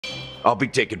I'll be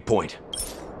taking point.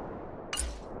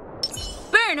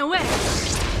 Burn away!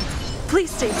 Please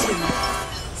stay tuned.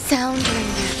 Sound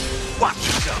linger. Watch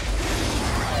yourself.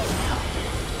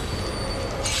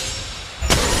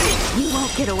 You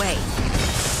won't get away.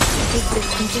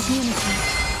 Existence is unity.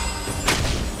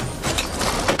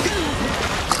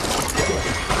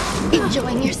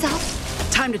 Enjoying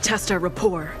yourself? Time to test our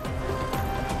rapport.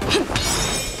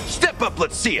 Step up,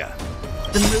 let's see ya.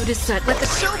 The mood is set. Let the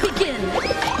show begin!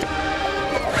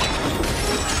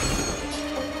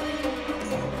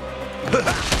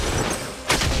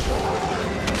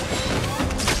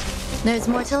 There's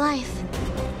more to life.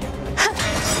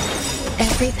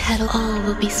 Every petal, all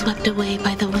will be swept away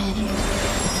by the wind.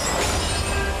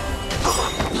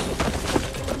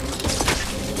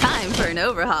 Time for an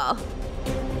overhaul.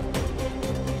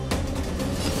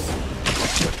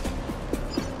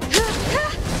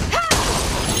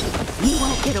 You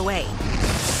won't get away.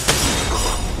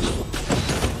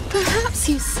 Perhaps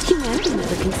humanity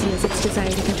never conceals its desire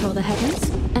to control the heavens,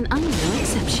 and I'm no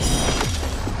exception.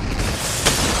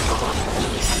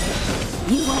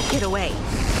 You won't get away.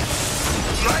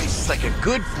 Nice like a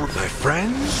good for my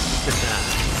friends.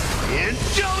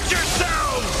 Indulge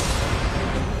yourselves!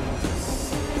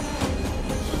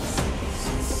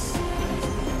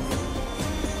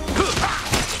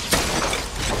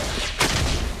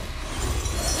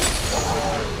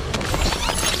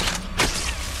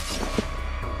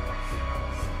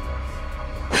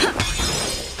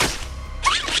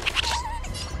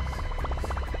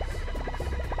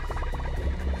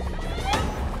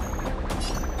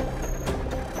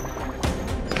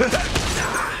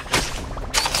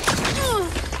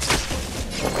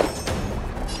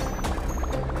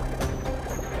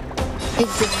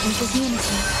 Existence is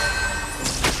unity.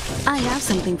 I have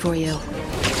something for you.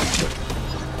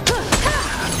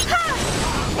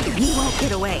 You won't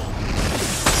get away.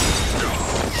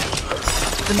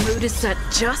 The mood is set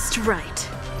just right.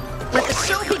 Let the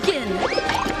show begin!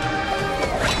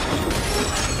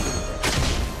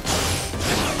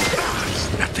 It's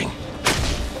nothing.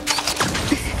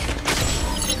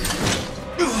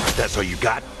 That's all you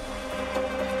got?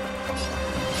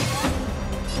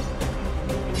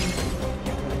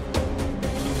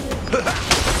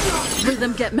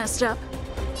 Rhythm get messed up.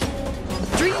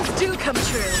 Dreams do come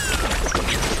true.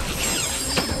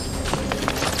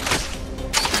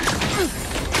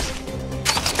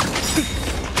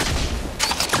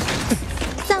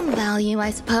 Some value,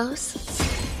 I suppose.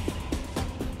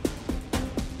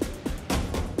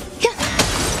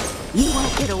 You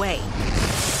won't get away.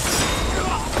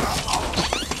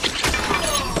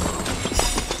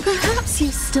 Perhaps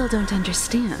you still don't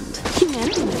understand.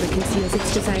 Humanity never conceals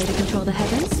its desire to control the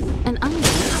heavens, and I'm no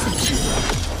exception.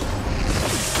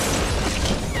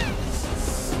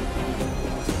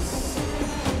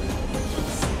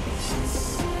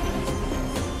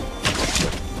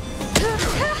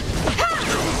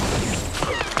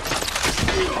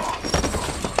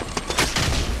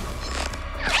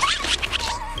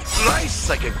 Nice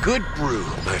like a good brew,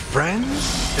 my friends.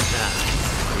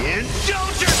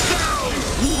 Indulge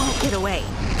yourselves! You won't get away.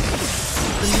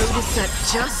 The mood is set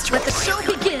just let the show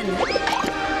begin.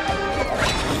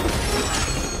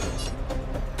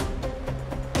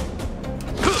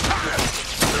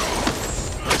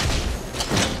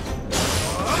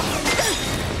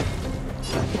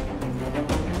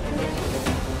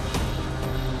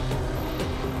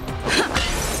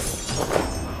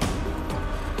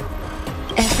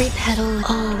 Every petal,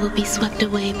 all will be swept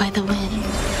away by the wind.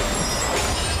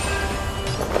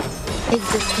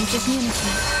 Existence is unity.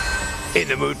 In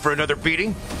the mood for another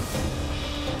beating?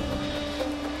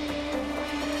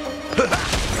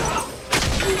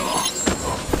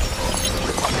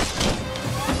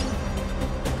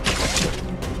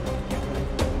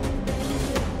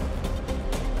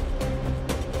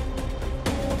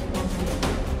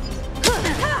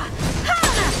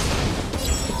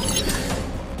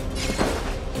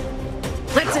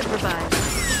 Let's improvise.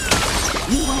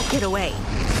 You won't get away.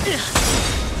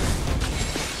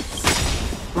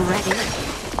 Ready?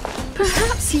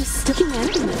 Perhaps you still...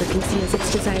 Humanity never conceals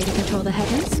its desire to control the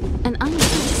heavens, and I'm no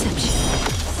exception.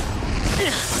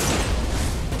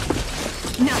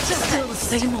 Now just still the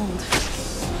same old.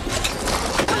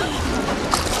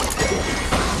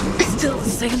 Still the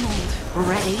same old.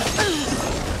 Ready?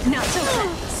 Not so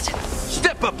fast.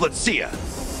 Step up, let's see ya.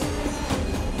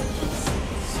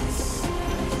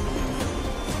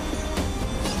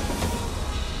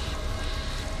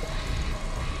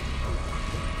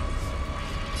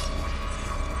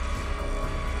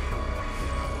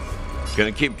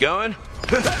 Gonna keep going?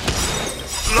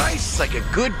 Nice like a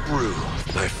good brew,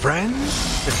 my friends.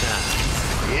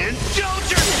 Indulge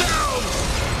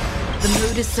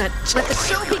mood is set. Let the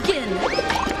show begin!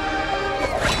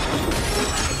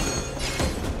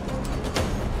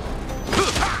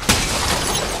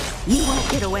 You won't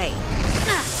get away.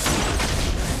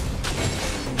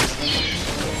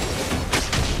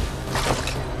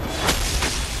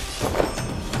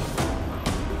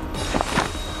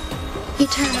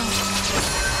 Eternal.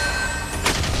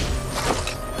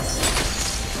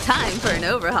 Time for an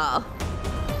overhaul.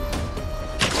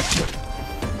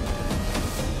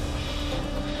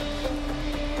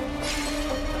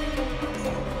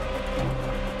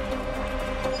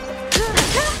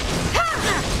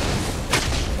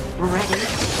 Ready?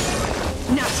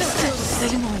 Not so still the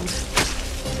same old.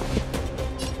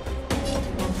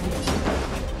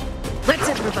 Let's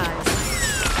improvise.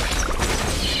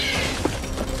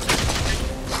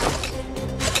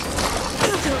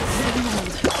 Still the same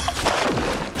old.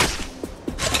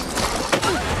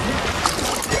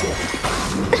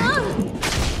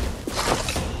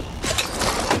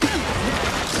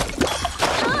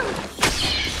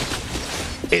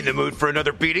 In the mood for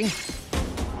another beating?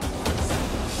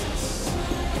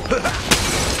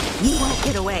 You won't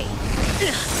get away.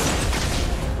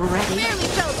 Ready? Barely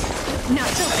felt it. Not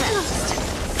so fast.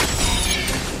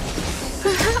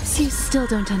 Perhaps you still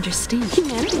don't understand.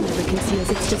 Humanity never conceals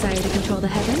its desire to control the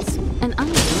heavens, and I'm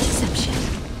no exception.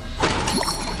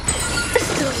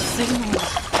 Still the same old.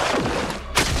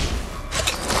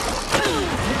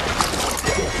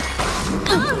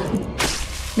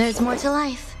 There's more to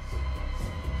life.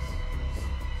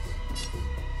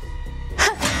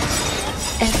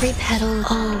 Every petal,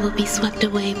 all will be swept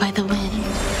away by the wind.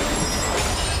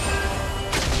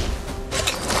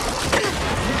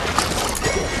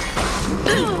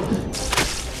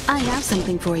 I have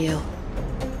something for you.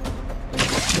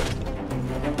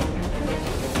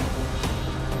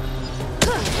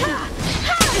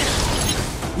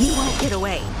 You won't get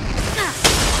away.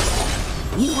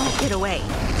 You won't get away.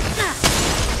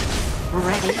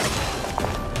 Ready?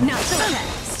 Not so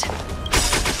fast.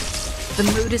 The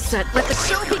mood is set. Let the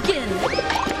show begin.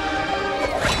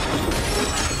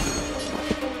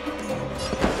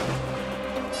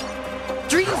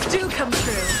 Dreams do come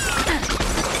true.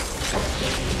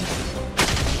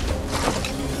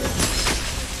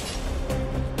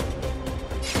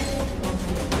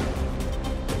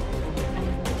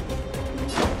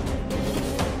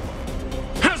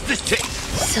 How's this taste?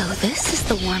 So this is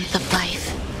the warmth of life.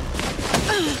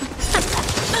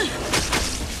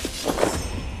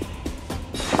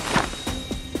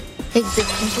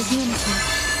 Existence is unity.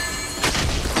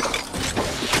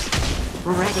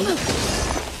 Ready?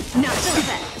 Not so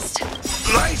fast.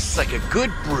 Nice like a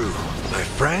good brew, my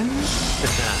friends.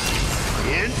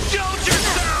 Indulge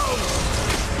yourselves!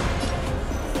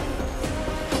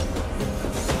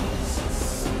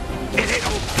 It ain't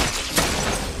over.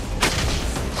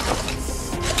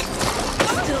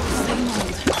 Still the same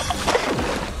old.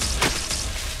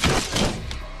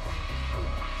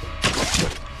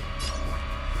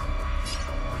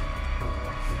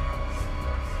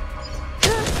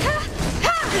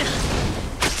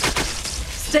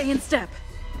 Stay in step.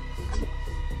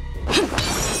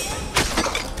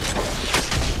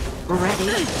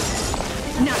 Ready?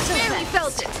 Not so barely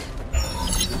felt it.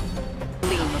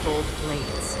 Gleam of old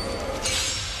blades.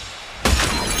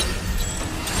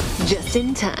 Just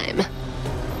in time.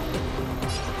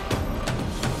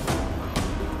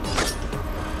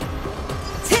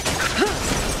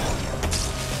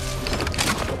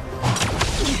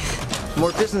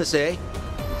 More business, eh?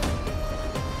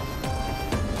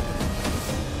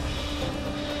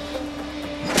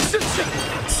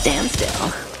 Stand still.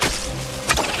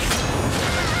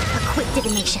 A quick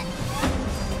divination.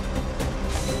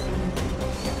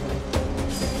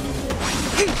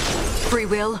 Free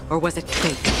will, or was it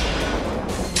fate?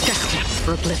 Destined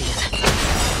for oblivion.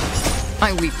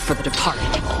 I weep for the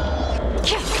departed.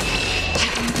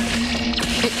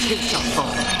 It too shall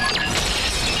fall.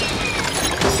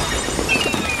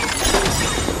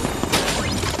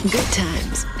 Good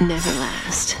times never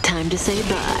last. Time to say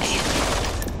bye.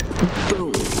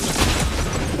 Boom.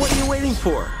 What are you waiting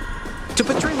for? To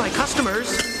betray my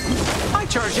customers? I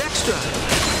charge extra.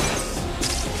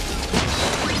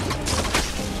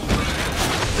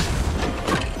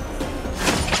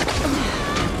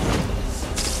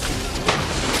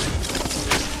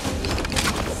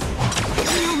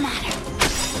 No matter.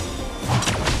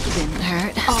 Didn't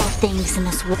hurt. All things in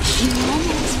this world.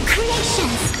 Human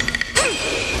creations.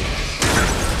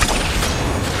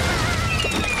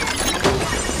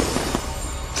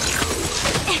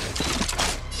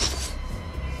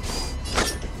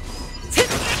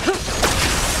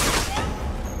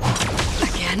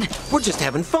 We're just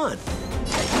having fun.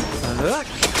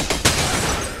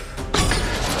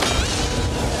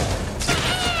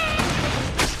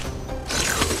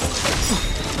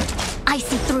 I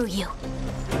see through you.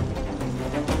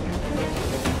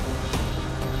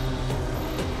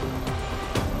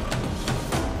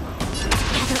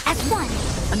 Together as one.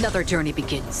 Another journey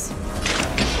begins.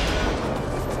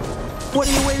 What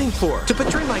are you waiting for? To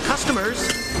betray my customers?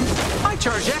 I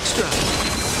charge extra.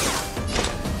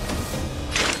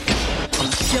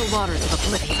 Still waters of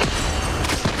oblivion.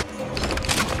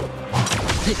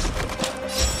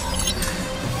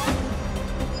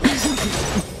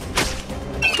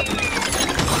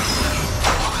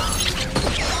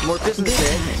 More business Good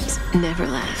there. times never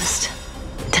last.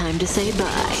 Time to say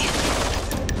bye.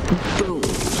 Boom.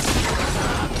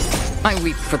 I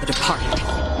weep for the departed.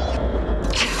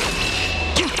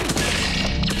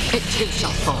 It too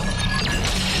shall fall.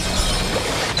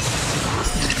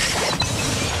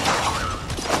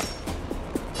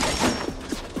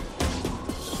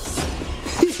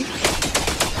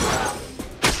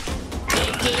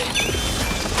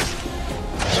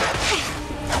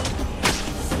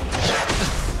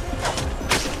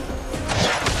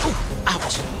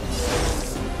 Ouch.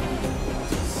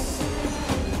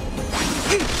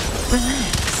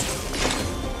 Relax.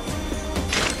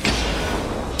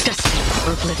 Destiny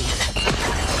for oblivion.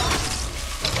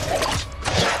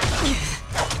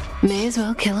 May as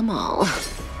well kill them all.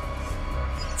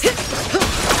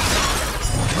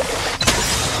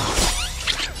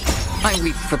 I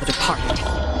weep for the departed.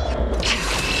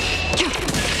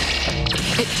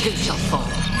 It too shall fall.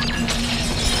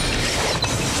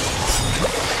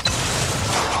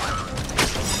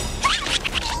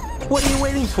 What are you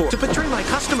waiting for? To betray my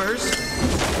customers?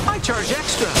 I charge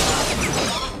extra.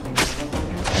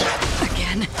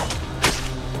 Again.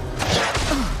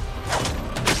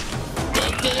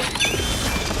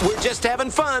 We're just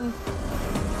having fun.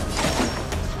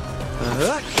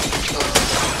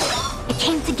 It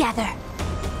came together.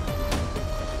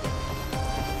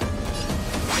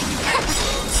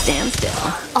 Stand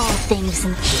still. All things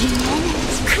in human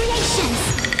creations.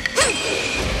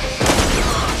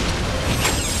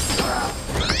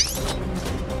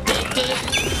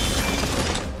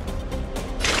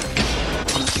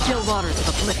 Still waters of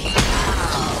oblivion.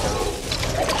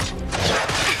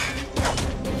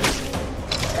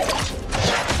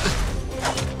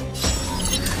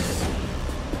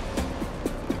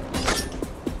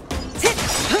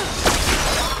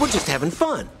 We're just having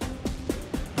fun.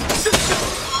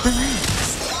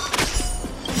 Relax.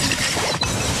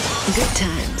 Good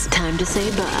times. Time to say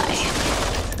bye.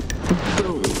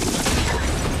 Boom.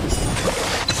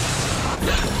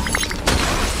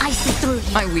 I see through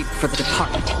you. I weep for the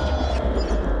departed.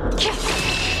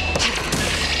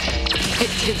 It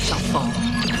too shall fall.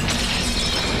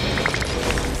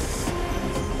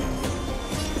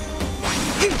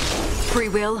 Free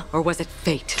will, or was it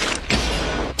fate?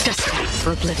 Destiny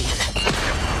for oblivion.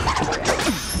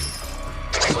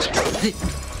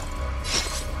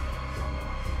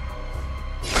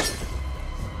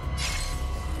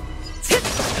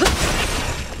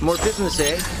 More business,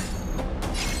 eh?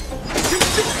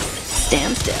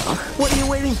 Stand still. What are you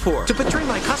waiting for? To betray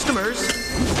my customers?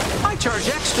 I charge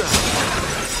extra.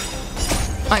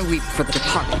 I weep for the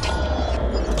departed.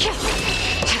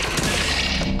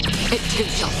 It too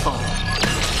shall fall.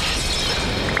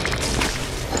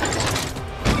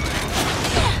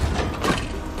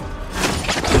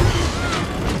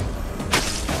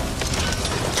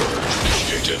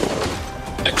 Initiated.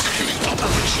 Executing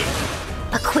operation.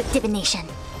 A quick divination.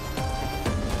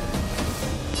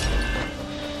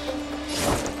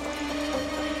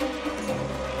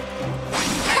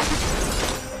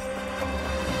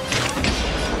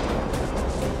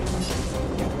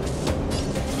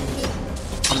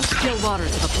 Still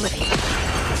waters of oblivion.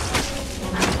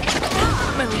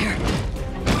 Familiar.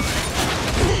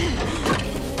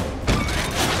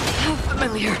 How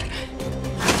familiar.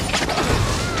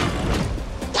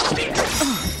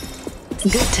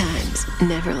 Good times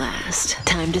never last.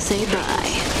 Time to say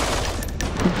bye.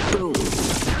 Boom.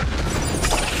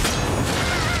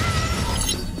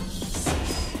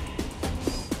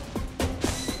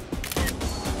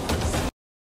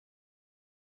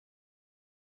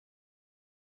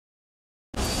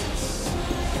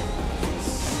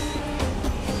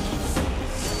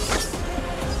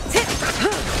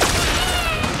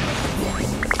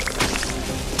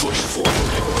 Push forward.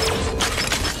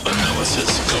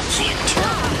 Analysis complete.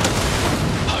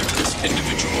 Hide this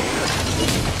individual.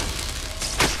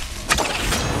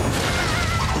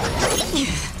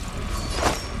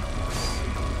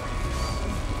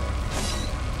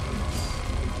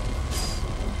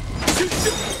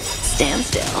 Stand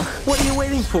still. What are you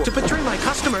waiting for? To betray my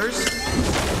customers,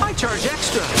 I charge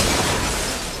extra.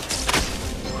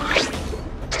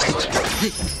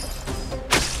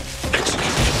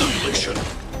 Execute annihilation.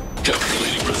 Calculate